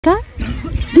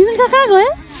बिबिनका कहाँ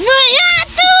गयो?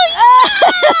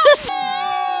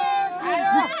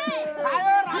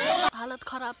 हालत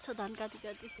खराब छ धान काटी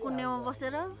कुन्नेमा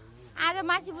बसेर आज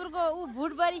मासिपुरको उ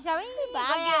भुटबरी सबै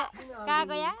भाग्यो कहाँ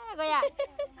गया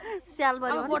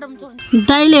स्यालबरी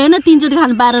दाइले हैन तीनचोटी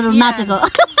खान बारेर नाचेको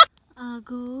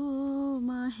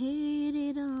आगोमा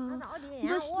हेरेर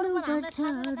बस्नु पर्छ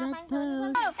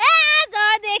रातभर ए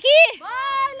जदेखि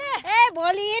ए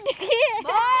भोलिदेखि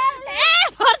ए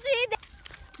पर्सि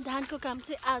धानको काम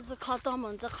चाहिँ आज खतम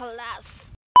हुन्छ खल्लास।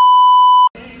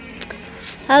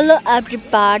 हेलो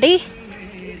एभ्रीबडी,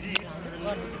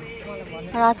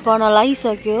 रात पर्न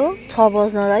लागिसक्यो, 6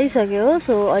 बज्न लागिसक्यो।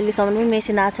 सो अहिलेसम्म पनि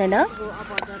मेसिन आएको छैन।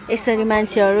 यसरी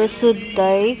मान्छेहरू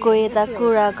सुत्दै, कोही यता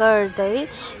कुरा गर्दै,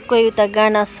 कोही उता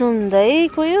गाना सुन्दै,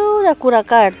 कोही उता कुरा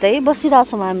काट्दै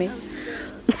बसिरहेछौँ हामी।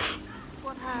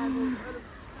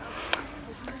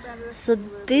 So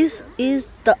this is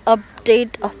the update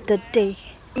of the day.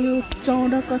 यो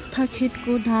 14 कट्ठा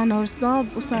खेतको धानहरू सब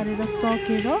उसारेर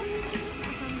सकेर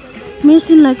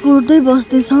मेसिनलाई कुर्दै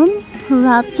बस्दैछौँ।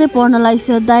 रात चाहिँ पर्न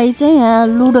लागिसक्यो। दाइ चाहिँ यहाँ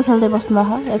लुडो खेल्दै बस्नु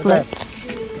भएको एक्लै।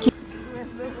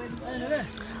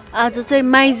 आज चाहिँ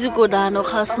माइजूको धान हो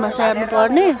खासमा स्याहार्नु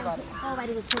पर्ने।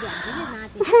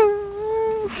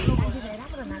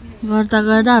 गर्दा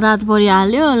गर्दा रात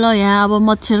परिहाल्यो। ल यहाँ अब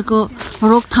मच्छरको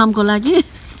रोकथामको लागि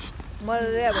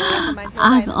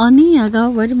अनि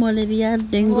गाउँभरि मलेरिया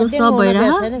डेङ्गु सब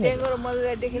भइरहेको,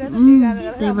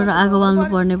 त्यही भएर आगो बाल्नु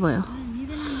पर्ने भयो।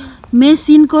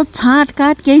 मेसिनको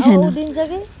छाँटकाट केही छैन।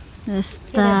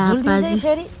 यस्ता बाजी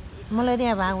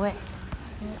मलेरिया भाग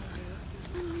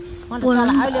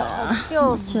त्यो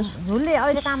झुलले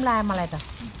अहिले काम लाग्यो मलाई त।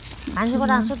 हान्छेको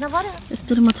रात सुत्नु पर्यो,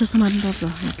 यस्तरी मच्छर समार्नु पर्छ।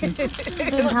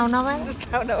 ठाउँ नभए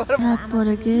रात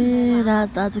पर्यो के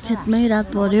रात, आज खेतमै रात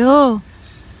पर्यो।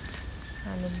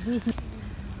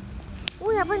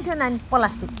 उयो पनि थियो नानी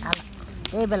प्लास्टिक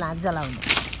यही बेला जलाउने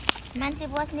मान्छे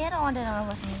बस्ने र अँडेरमा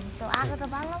बस्ने त्यो आगो त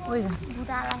बाल्न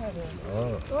बुटा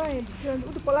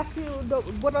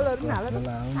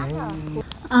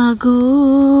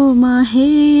आगोमा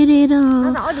हेरेर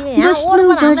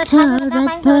बस्नु पर्छ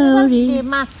रातभरि।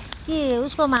 के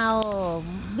उसकोमा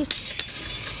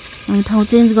हामी ठाउँ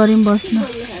चेन्ज गऱ्यौँ बस्न।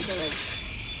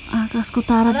 आकाशको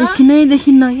तारा देखिनै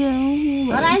देखिन्न के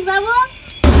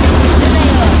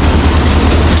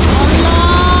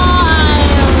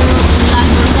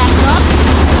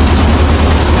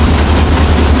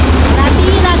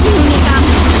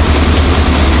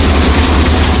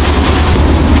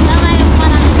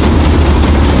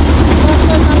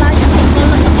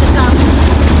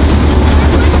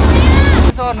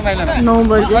नौ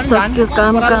बजे सक्यो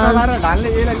कामकाज।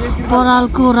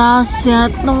 परालको रास स्याहार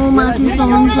 9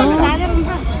 माथिसम्म छ।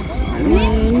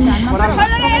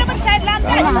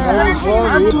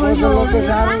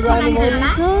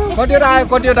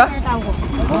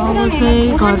 अब चाहिँ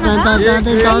घर जाँदा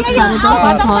जाँदै 10 साढे 10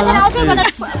 हुन्छ होला।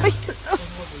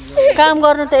 काम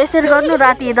गर्नु त यसरी गर्नु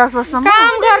राति 10 बजेसम्म।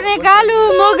 काम गर्ने कालु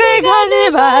मकै खाने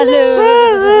भालु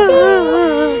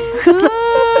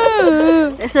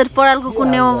यसरी परालको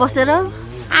कुन्नेमा बसेर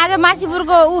आज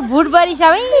मासिपुरको उ भुटबरी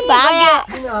सबै भाग्यो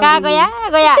कहाँ गया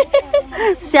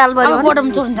स्यालबरी गोठमा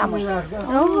चोर्न जाम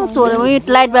चोरे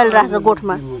लाइट बाल राख्छ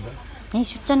गोठमा। यही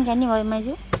सुत्छन् क्या नि भयो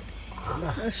माइजू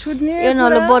सुत्ने यो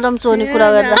नले बडम चोर्ने कुरा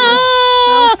गर्दा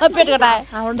पेट कटाए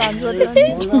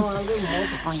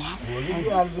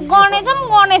गर्नेछौँ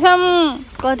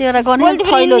कतिवटा गर्ने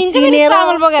खैलो चिनेर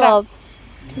चामल बोकेर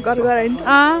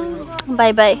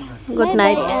बाई बाई गुड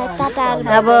नाइट।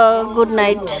 अब गुड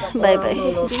नाइट बाई बाई।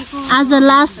 आज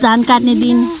लास्ट धान काट्ने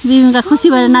दिन। बिबिनका खुसी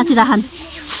भएर नाचिराखन्।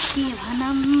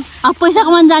 अब पैसा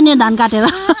कमान जाने धान काटेर।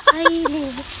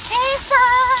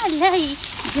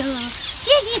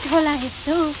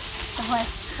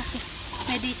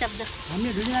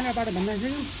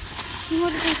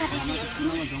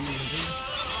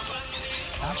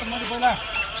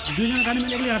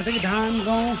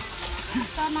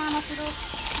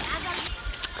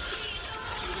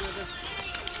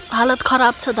 हालत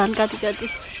खराब छ धान काटी काटी।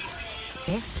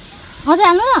 हजुर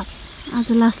हाल्नु न। आज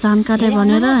लास्ट धान काटे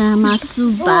भनेर यहाँ मासु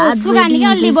भात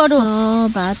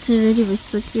भात चाहिँ रेडी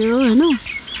भइसक्यो होइन।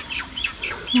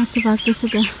 मासु भात त्यसो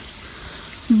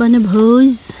बने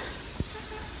भोज।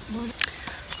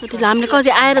 कति हामीले कति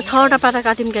आएर 6वटा पाता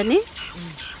काट्यौँ क्या नि।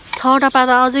 6वटा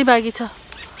पाता अझै बाँकी छ।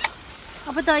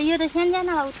 अब त यो त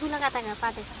सानसानो हो ठुला काटा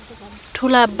पाटे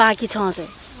ठुला बाँकी छ अझै।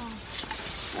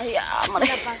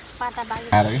 पाता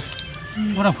बाँकी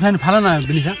पुरा फुलाइन फाल न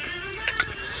बिलिसा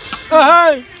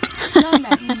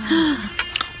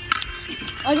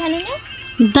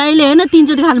दाइले होइन 3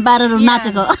 चोटि खान बारेर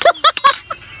नाचेको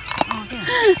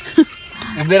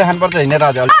उभिएर खानुपर्छ हिँडेर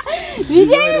आज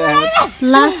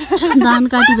लास्ट धान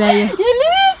काटी भ्यायो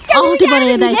औठी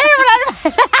परे दाइ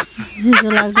जिजो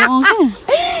लाग्यो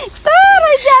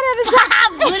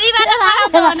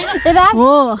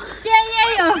हो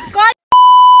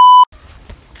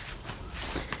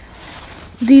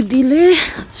दिदीले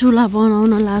चुला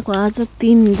बनाउन लागेको आज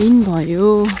 3 दिन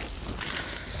भयो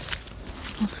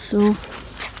सो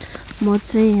म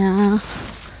चाहिँ यहाँ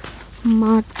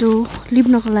माटो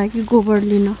लिप्नको लागि गोबर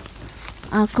लिन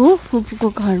आएको फुपूको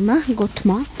घरमा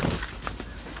गोठमा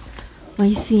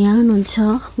भैँसी यहाँ हुनुहुन्छ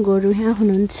गोरु यहाँ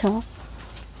हुनुहुन्छ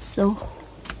सो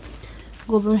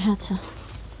गोबर यहाँ छ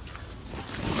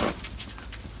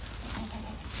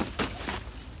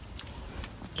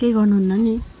के गर्नुहुन्न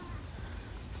नि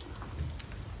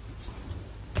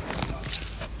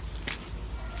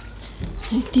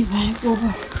यति भयो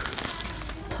गोबर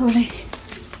थोरै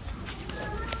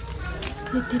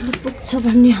यतिले पुग्छ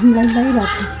भन्ने हामीलाई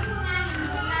लागिरहेछ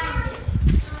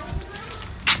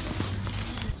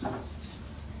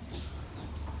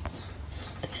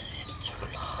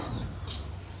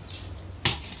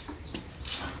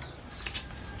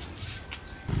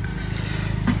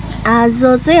आज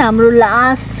चाहिँ हाम्रो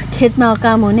लास्ट खेतमा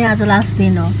काम हुने आज लास्ट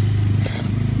दिन हो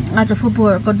आज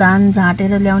फुपूहरूको धान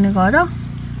झाटेर ल्याउने घर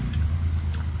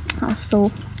सो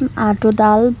आटो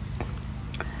दाल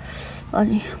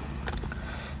अनि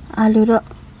आलु र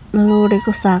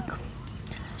लोडेको साग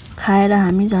खाएर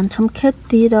हामी जान्छौँ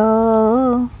खेततिर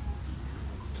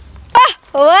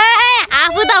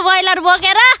आफू त ब्रोइलर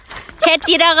बोकेर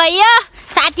खेततिर गयो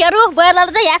साथीहरू ब्रोइलर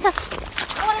चाहिँ यहाँ छ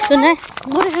सुन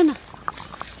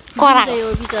करा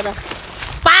बिचरा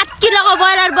 5 किलोको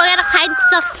ब्रोइलर बोकेर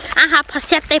खाइन्छ आँखा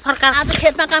फस्यात्तै फर्काएर आज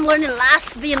खेतमा काम गर्ने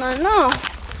लास्ट दिन होइन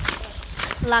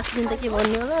लास्ट दिन त के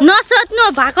भन्नु होला नसोध्नु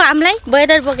भएको हामीलाई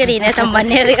ब्रोइलर बोकेर हिँडेछौँ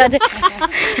भन्ने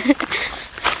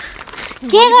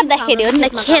के गर्दाखेरि हो नि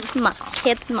खेतमा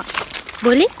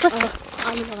भोलि कसको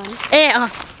ए अँ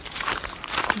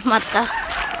म त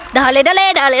ढले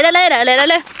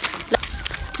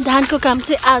धानको काम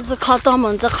चाहिँ आज खतम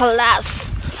हुन्छ खल्लास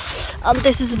अनि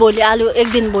त्यसपछि भोलि आलु एक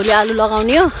दिन भोलि आलु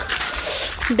लगाउने हो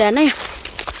बिहानै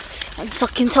अनि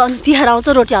सकिन्छ अनि तिहार आउँछ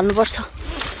रोटी हाल्नुपर्छ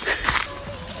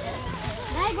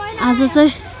आज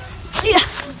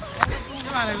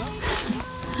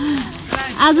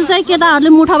चाहिँ केटाहरूले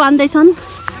मुठा बान्दैछन्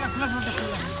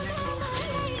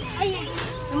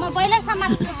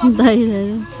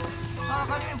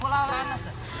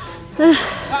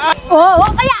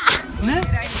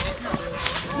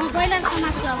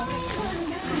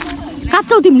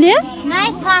काट्छौ तिमीले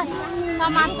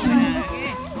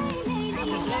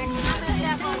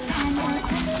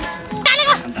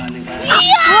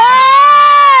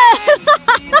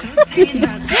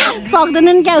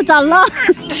सक्दैनन् क्या उचाल्न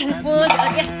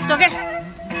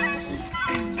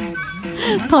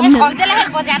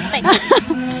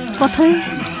कतै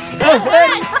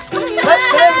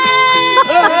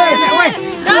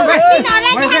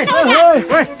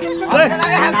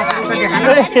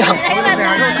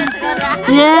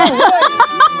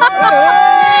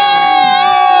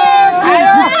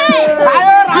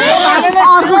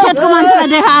अर्को खेतको मान्छेलाई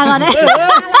देखा गरे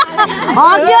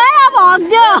हग्यो है अब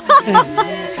हग्यो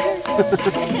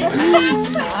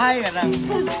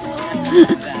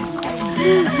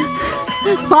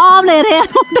सबले हेरे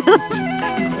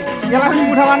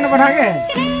मुठा बान्नु पठाके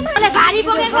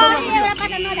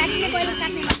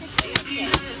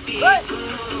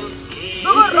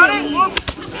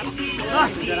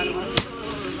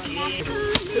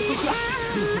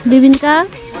विभिन्नका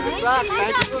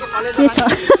के छ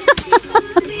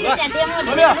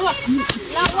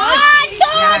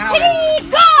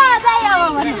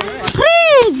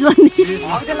फ्रिज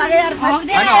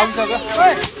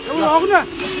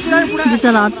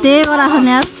बिचरा हट्टे गराखन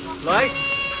यार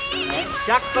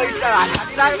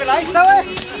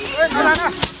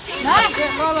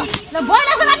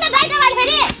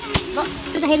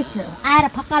आएर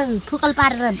फुकल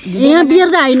पारेर यहाँ बियर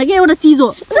त होइन कि एउटा चिज हो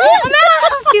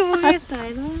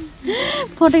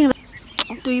फोटो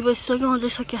 2 बजिसक्यो अझै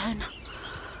सक्यो होइन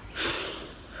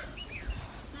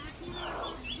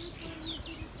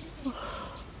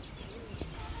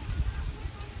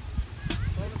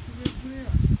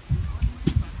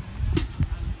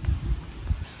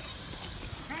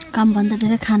काम भन्दा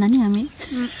धेरै खाना नि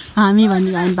हामी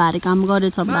भन्यो हामी बारे काम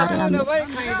गरेछौँ बारे हामी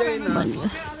भन्यो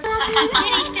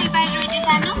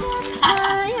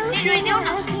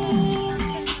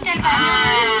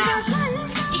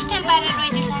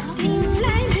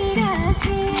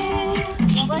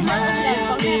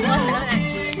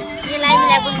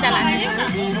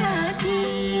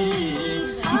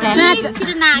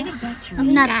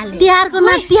तिहारको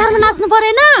तिहारमा नाच्नु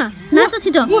परेन नाच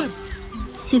छिटो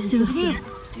शिव शिव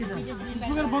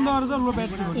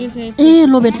ए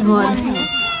लो ब्याट्री भयो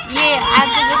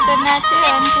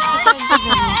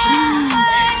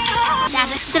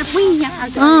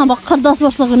भर्खर 10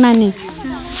 वर्षको नानी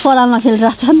परालमा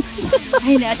खेलिरहेछन्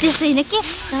होइन त्यस्तो होइन के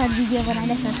भिडियो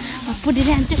बनाइरहेछ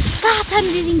पुटिरहन्छ कहाँ छन्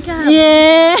रिरिङका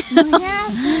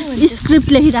ए स्क्रिप्ट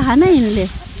लेखिरह न यिनले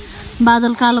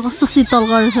बादल कालो कस्तो शीतल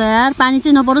गर्छ यार पानी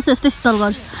चाहिँ नपरोस् यस्तै शीतल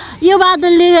गर्छ यो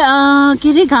बादलले के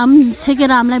अरे घाम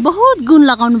छेकेर हामीलाई बहुत गुण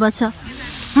लगाउनु पर्छ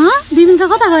विभिन्न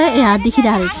कता गयो ए हात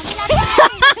देखिरहेको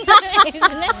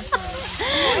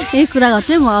यही कुरा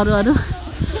गर्छु म अरू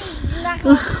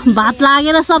भात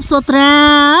लागेर सब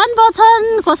सोत्रान बछन्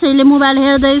कसैले मोबाइल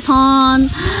हेर्दैछन्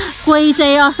कोही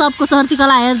चाहिँ सबको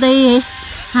चर्तीकला हेर्दै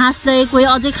हाँस्दै कोही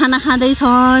अझै खाना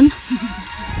खाँदैछन्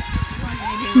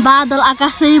बादल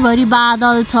आकाशैभरि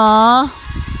बादल छ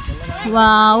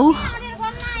वाउ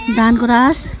धानको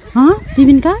रास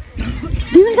विभिन्नका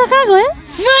कहाँ गयो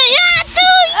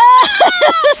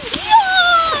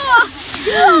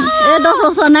ए 10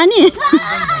 वर्ष नानी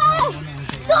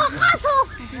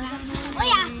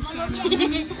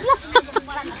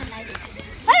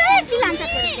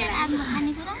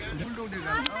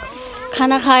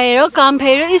खाना खाएर काम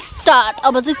फेर स्टार्ट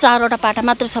अब चाहिँ 4वटा पाटा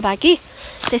मात्र छ बाँकी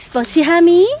त्यसपछि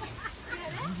हामी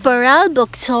पराल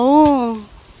बोक्छौँ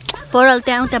पराल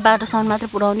त्यहाँ उता बाटोसम्म मात्र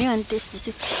पुर्याउने अनि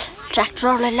त्यसपछि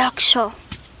ट्र्याक्टरलाई लाग्छ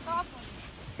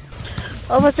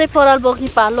अब चाहिँ पराल बोक्ने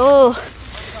पालो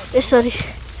यसरी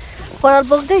पराल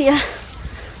बोक्दै यहाँ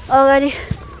अगाडि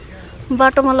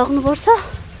बाटोमा लग्नुपर्छ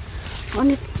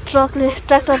अनि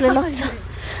ट्र्याक्टरले लग्छ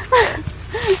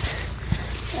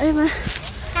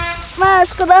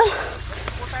मासको दाल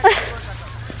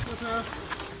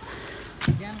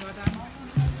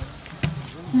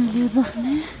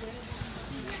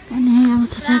अनि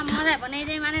आउँछ ट्र्याक्टर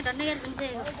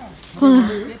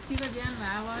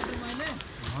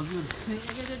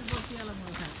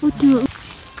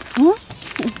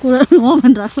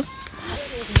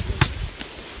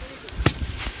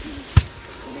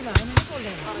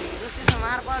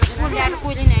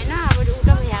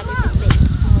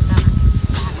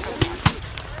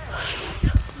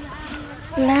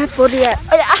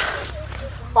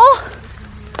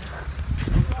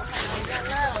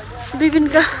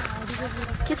विभिन्नका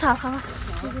के छ खबर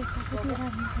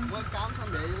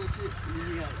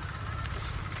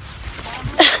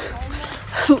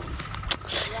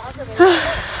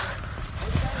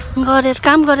गरेर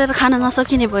काम गरेर खान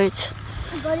नसकिने भएछ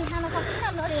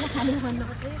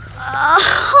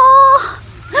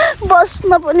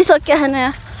बस्न पनि सकिया छैन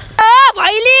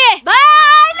भैली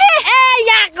भैली ए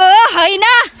यहाँको होइन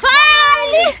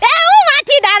भैली ए उ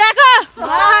माथि डाँडाको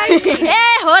ए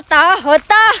हो त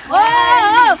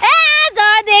ए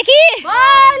आजदेखि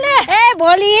ए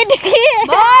भोलिदेखि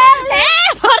ए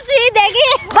पर्सिदेखि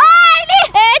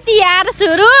ए तिहार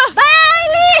सुरु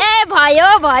ए भयो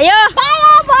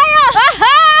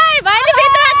भैली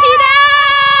भित्र छिर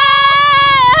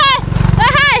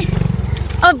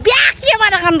अब बिहा के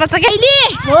भएर गर्नुपर्छ कहिले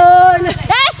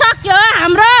ए सक्यो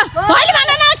हाम्रो भैली भन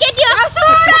न केटी हो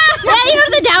ए यिनीहरू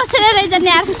त ढ्याउसेर रहेछन्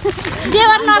यार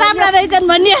देवर नराम्रा रहेछन्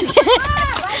भन्ने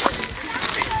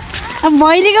अब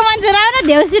भैलीको मान्छे राम्रो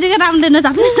ढ्याउसिरीको राम्रो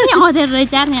नचाप्ने अँधेर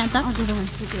रहेछ यार यहाँ त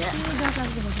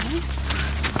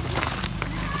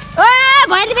ओ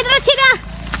भैली भित्र छिर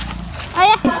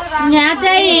यहाँ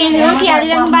चाहिँ रोटी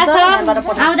हालिराख्नु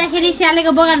भएको छ आउँदाखेरि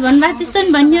स्यालेको बगाल भन्नुभएको त्यस्तो नि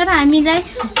भन्यो र हामीलाई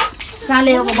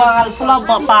सालेको बगाल फुलप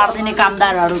पार्दिने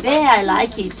कामदारहरू के आई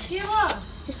लाइक इट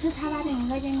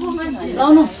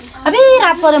लाउनु अबे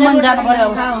रात परे मन जानु पर्यो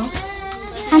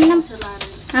खान्नौँ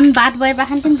हामी भात भए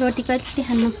खान्थ्यौँ रोटी कति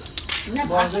खान्नौँ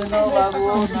बाबु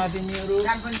नातिनीहरू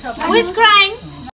Who is crying?